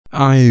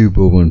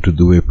Ayubovan to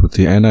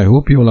Dueputi, and I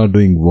hope you all are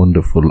doing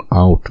wonderful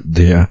out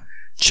there.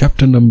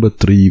 Chapter number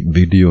 3,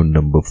 video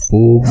number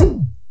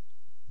 4,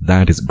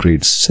 that is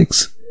grade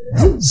 6.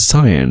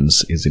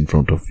 Science is in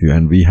front of you,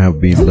 and we have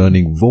been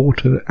learning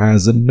water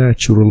as a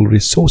natural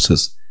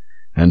resources.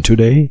 And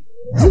today,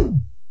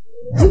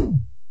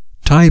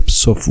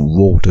 types of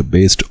water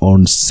based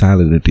on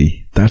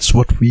salinity. That's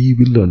what we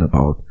will learn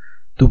about.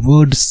 The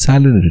word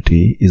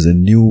salinity is a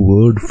new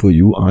word for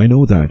you, I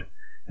know that.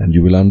 And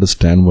you will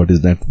understand what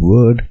is that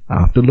word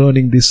after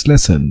learning this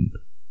lesson.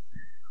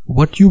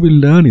 What you will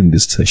learn in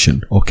this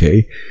session,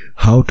 okay,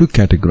 how to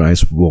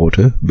categorize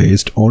water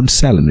based on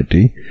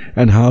salinity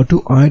and how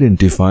to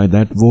identify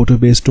that water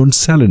based on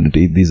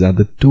salinity. These are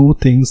the two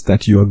things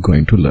that you are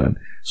going to learn.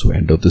 So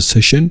end of the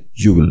session,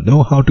 you will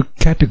know how to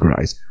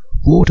categorize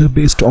water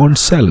based on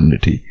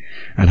salinity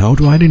and how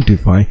to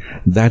identify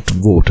that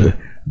water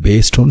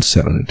based on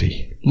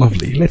salinity.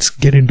 Lovely. Let's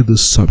get into the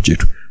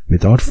subject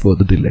without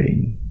further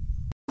delaying.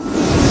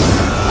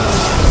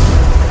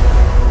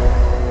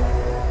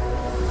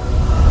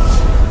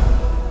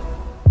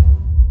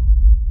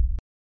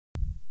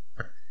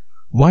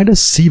 Why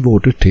does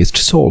seawater taste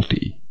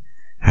salty?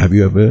 Have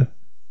you ever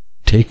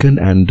taken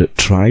and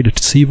tried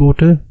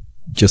seawater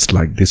just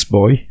like this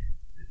boy?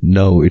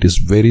 No, it is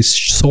very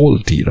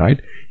salty,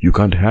 right? You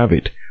can't have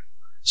it.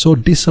 So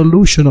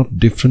dissolution of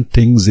different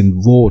things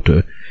in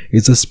water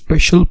is a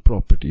special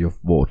property of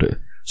water.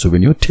 So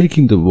when you're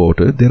taking the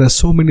water, there are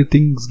so many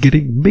things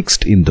getting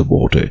mixed in the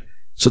water.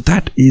 So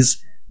that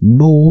is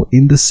more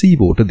in the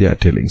seawater they are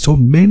telling. So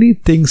many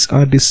things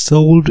are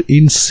dissolved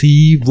in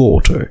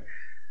seawater.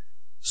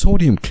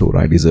 Sodium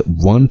chloride is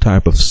one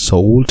type of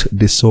salt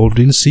dissolved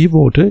in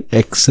seawater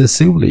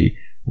excessively.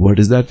 What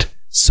is that?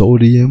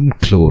 Sodium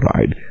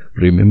chloride.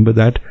 Remember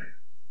that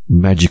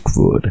magic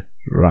word,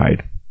 right?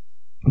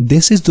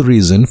 This is the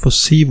reason for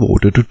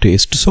seawater to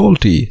taste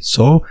salty.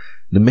 So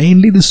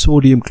mainly the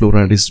sodium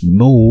chloride is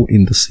more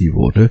in the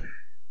seawater.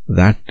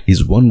 That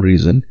is one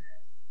reason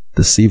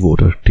the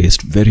seawater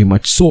tastes very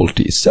much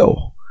salty.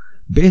 So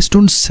based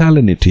on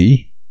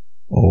salinity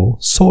or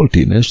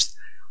saltiness,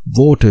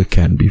 water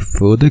can be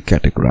further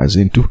categorized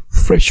into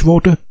fresh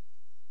water,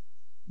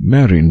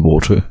 marine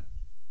water,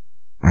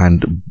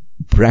 and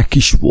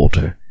brackish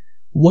water.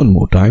 One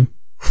more time,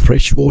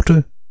 fresh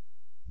water,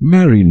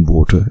 marine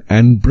water,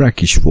 and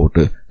brackish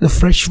water. The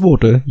fresh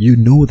water, you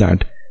know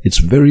that it's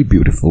very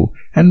beautiful,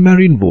 and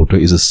marine water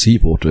is a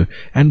seawater,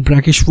 and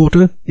brackish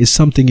water is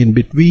something in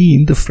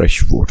between the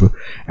fresh water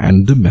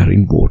and the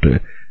marine water.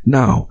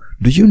 Now,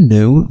 do you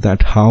know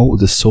that how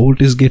the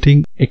salt is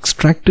getting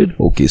extracted?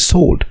 Okay,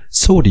 salt,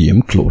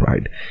 sodium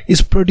chloride,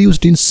 is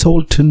produced in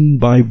Salton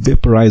by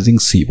vaporizing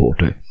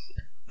seawater.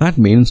 That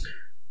means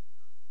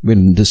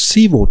when the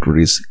seawater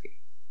is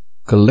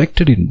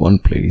collected in one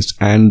place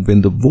and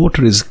when the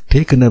water is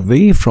taken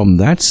away from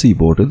that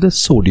seawater, the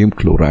sodium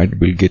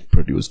chloride will get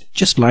produced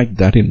just like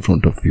that in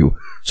front of you.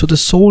 So the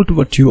salt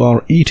what you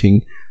are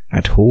eating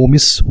at home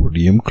is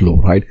sodium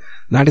chloride.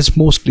 That is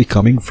mostly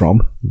coming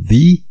from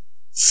the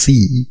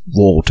sea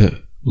water.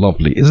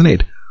 Lovely, isn't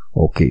it?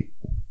 Okay.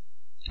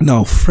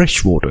 Now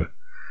fresh water.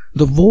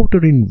 The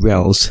water in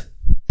wells,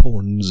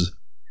 ponds,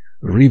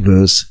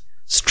 rivers,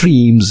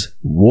 streams,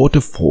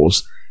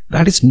 waterfalls,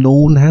 that is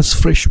known as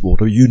fresh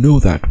water. You know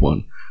that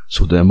one.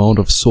 So the amount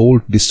of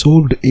salt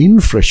dissolved in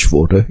fresh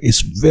water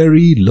is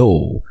very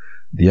low.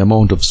 The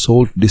amount of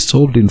salt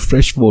dissolved in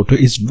fresh water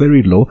is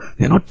very low.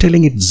 They are not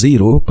telling it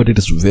zero, but it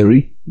is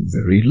very,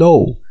 very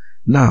low.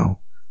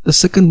 Now, the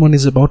second one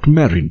is about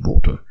marine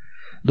water.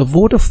 The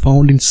water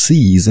found in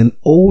seas and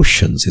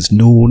oceans is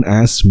known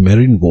as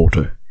marine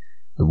water.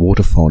 The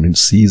water found in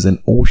seas and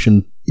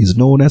oceans is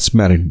known as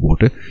marine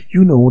water.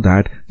 You know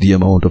that the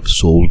amount of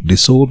salt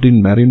dissolved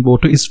in marine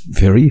water is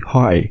very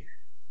high,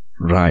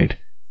 right?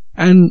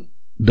 And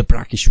the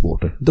brackish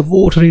water. The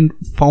water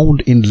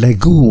found in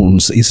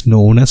lagoons is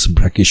known as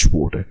brackish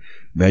water.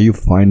 Where you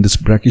find this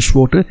brackish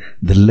water?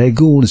 The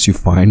lagoons you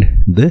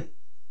find the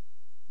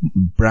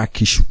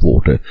brackish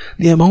water.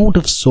 The amount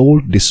of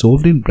salt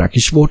dissolved in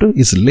brackish water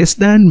is less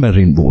than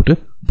marine water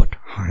but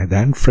higher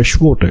than fresh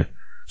water.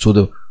 So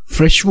the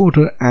fresh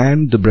water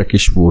and the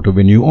brackish water,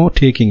 when you are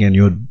taking and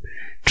you're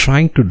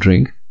trying to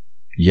drink,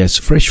 yes,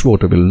 fresh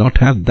water will not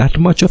have that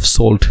much of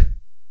salt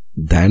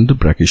than the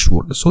brackish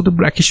water. So the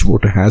brackish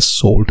water has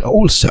salt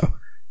also,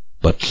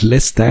 but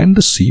less than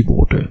the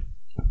seawater.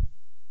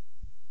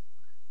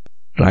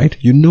 Right?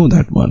 You know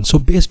that one. So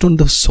based on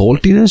the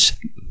saltiness,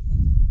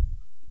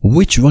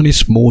 which one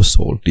is more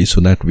salty? So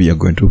that we are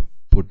going to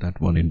put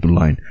that one into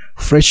line.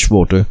 Fresh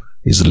water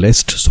is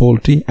less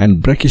salty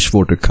and brackish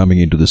water coming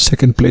into the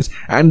second place,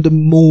 and the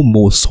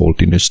more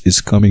saltiness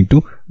is coming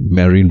to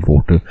marine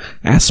water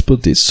as per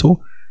this.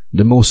 So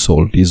the most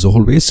salty is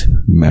always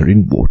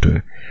marine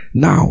water.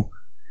 Now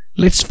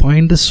let's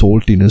find the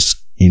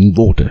saltiness in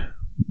water.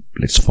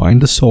 Let's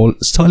find the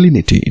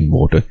salinity in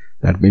water.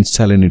 That means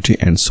salinity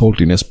and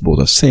saltiness both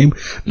are same.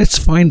 Let's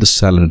find the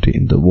salinity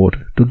in the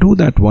water. To do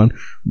that one,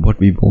 what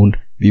we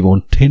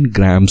want 10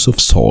 grams of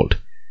salt.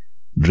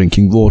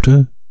 Drinking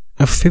water,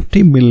 a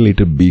 50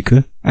 milliliter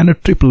beaker and a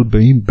triple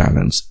beam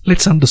balance.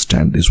 Let's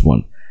understand this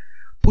one.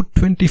 Put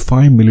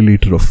 25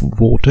 milliliter of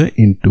water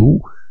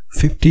into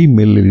 50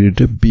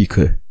 milliliter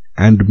beaker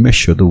and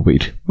measure the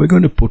weight. We're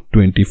going to put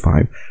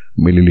 25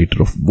 milliliter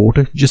of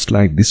water just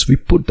like this. We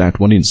put that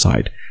one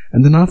inside,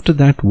 and then after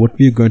that what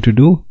we're going to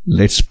do,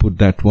 let's put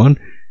that one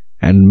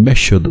and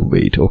measure the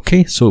weight.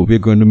 Okay, so we're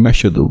going to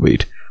measure the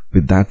weight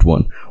with that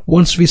one.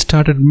 Once we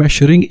started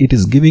measuring, it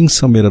is giving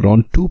somewhere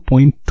around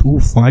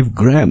 2.25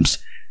 grams.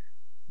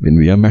 When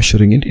we are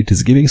measuring it, it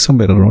is giving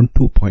somewhere around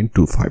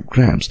 2.25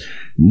 grams.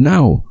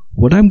 Now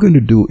what I'm going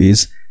to do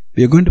is,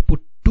 we are going to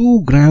put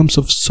 2 grams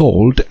of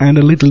salt and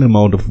a little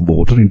amount of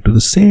water into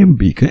the same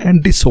beaker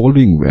and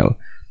dissolving well,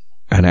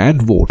 and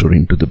add water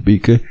into the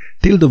beaker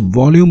till the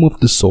volume of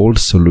the salt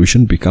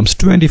solution becomes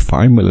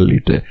 25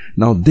 milliliter.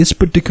 Now this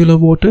particular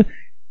water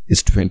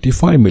is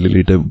 25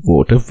 milliliter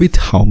water with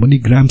how many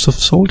grams of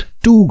salt?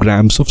 2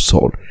 grams of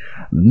salt.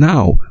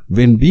 Now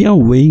when we are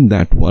weighing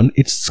that one,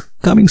 it's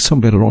coming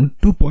somewhere around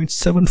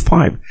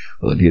 2.75.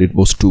 Earlier it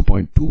was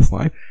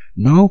 2.25.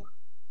 Now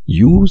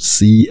you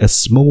see a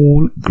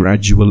small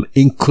gradual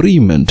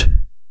increment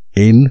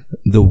in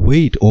the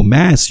weight or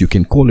mass. You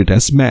can call it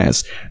as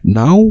mass.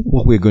 Now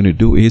what we're going to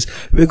do is,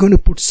 we're going to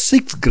put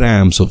 6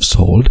 grams of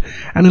salt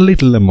and a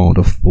little amount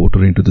of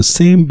water into the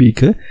same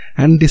beaker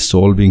and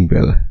dissolving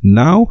well.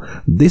 Now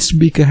this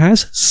beaker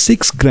has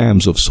 6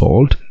 grams of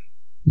salt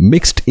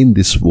mixed in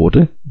this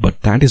water,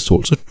 but that is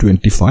also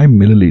 25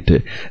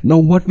 milliliter. Now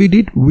what we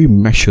did, we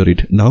measure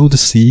it. Now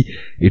see,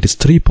 it is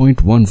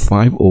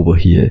 3.15 over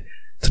here.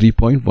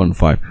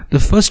 3.15. The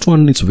first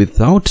one is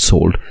without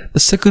salt, the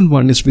second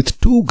one is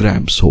with 2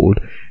 grams salt,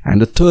 and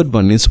the third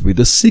one is with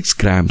a 6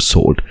 grams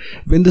salt.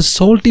 When the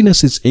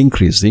saltiness is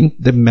increasing,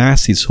 the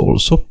mass is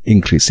also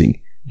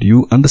increasing. Do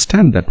you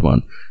understand that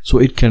one? So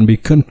it can be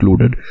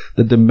concluded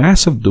that the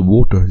mass of the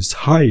water is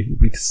high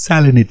with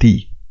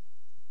salinity.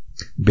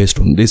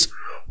 Based on this,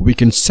 we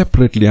can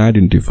separately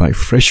identify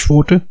fresh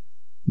water,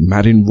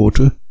 marine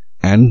water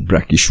and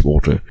brackish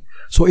water.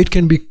 So it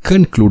can be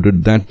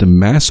concluded that the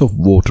mass of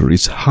water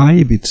is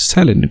high with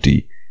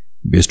salinity.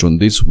 Based on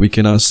this, we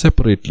can now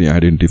separately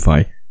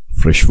identify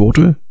fresh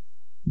water,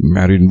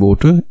 marine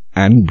water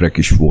and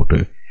brackish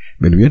water.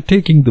 When we are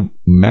taking the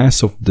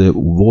mass of the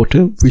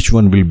water, which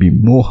one will be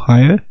more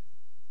higher?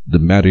 The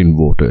marine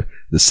water.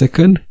 The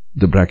second,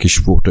 the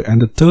brackish water,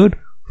 and the third,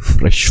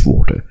 fresh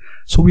water.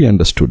 So we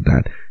understood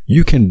that.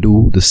 You can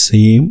do the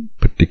same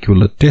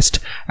particular test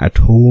at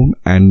home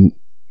and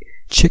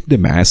check the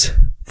mass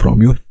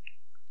from your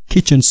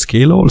kitchen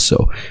scale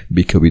also.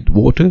 Beaker with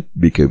water,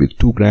 beaker with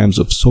 2 grams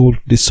of salt,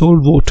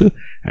 dissolved water,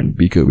 and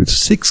beaker with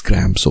 6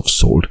 grams of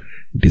salt,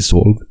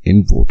 dissolved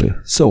in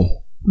water. So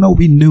now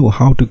we know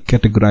how to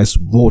categorize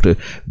water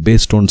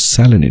based on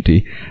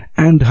salinity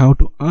and how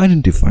to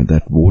identify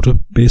that water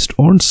based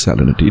on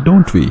salinity,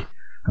 don't we?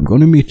 I'm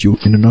going to meet you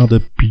in another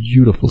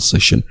beautiful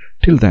session.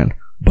 Till then,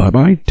 bye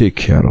bye, take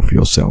care of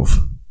yourself.